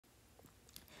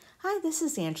Hi, this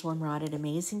is Angela Moorad at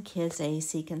OMazing Kids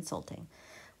AAC Consulting.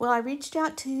 Well, I reached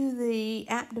out to the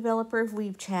app developer of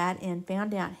Weave Chat and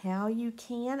found out how you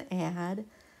can add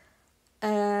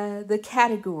the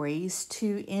categories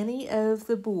to any of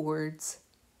the boards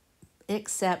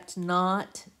except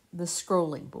not the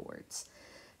scrolling boards.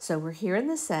 So we're here in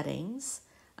the settings.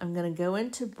 I'm going to go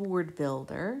into Board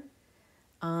Builder.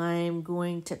 I'm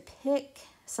going to pick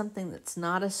something that's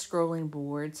not a scrolling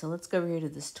board. So let's go over here to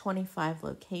this 25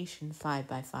 location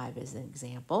 5x5 as an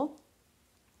example.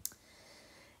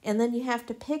 And then you have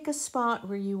to pick a spot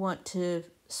where you want to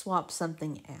swap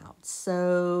something out.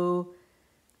 So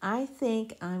I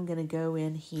think I'm going to go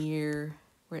in here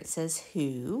where it says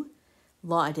Who.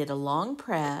 I did a long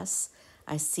press.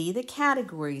 I see the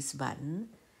Categories button.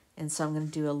 And so I'm going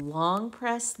to do a long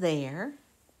press there.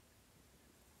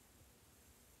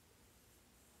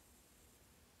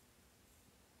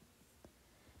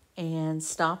 And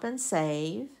stop and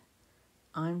save.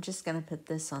 I'm just going to put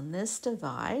this on this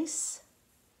device.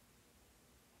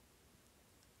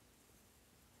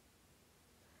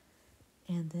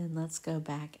 And then let's go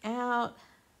back out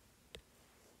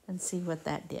and see what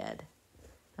that did.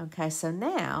 Okay, so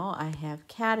now I have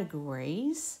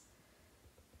categories.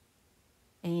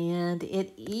 And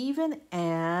it even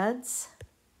adds,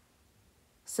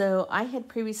 so I had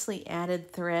previously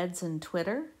added threads in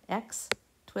Twitter,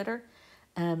 Twitter.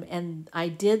 And I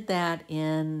did that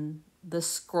in the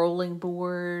scrolling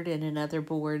board and in other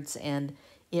boards, and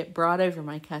it brought over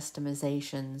my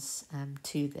customizations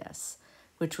to this,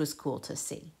 which was cool to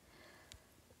see.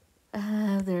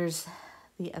 There's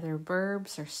the other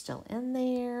verbs are still in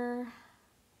there.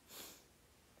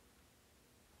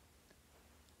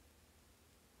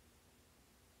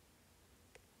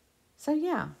 So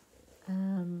yeah,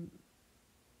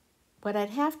 what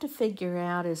I'd have to figure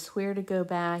out is where to go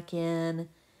back in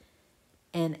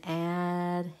and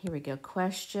add, here we go,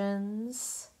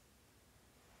 questions.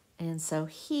 And so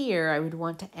here I would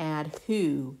want to add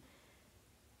Who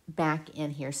back in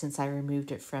here since I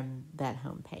removed it from that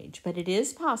home page. But it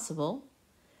is possible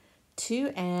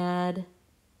to add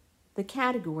the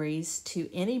categories to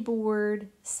any board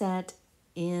set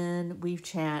in Weave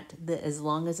Chat as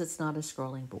long as it's not a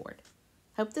scrolling board.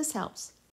 Hope this helps.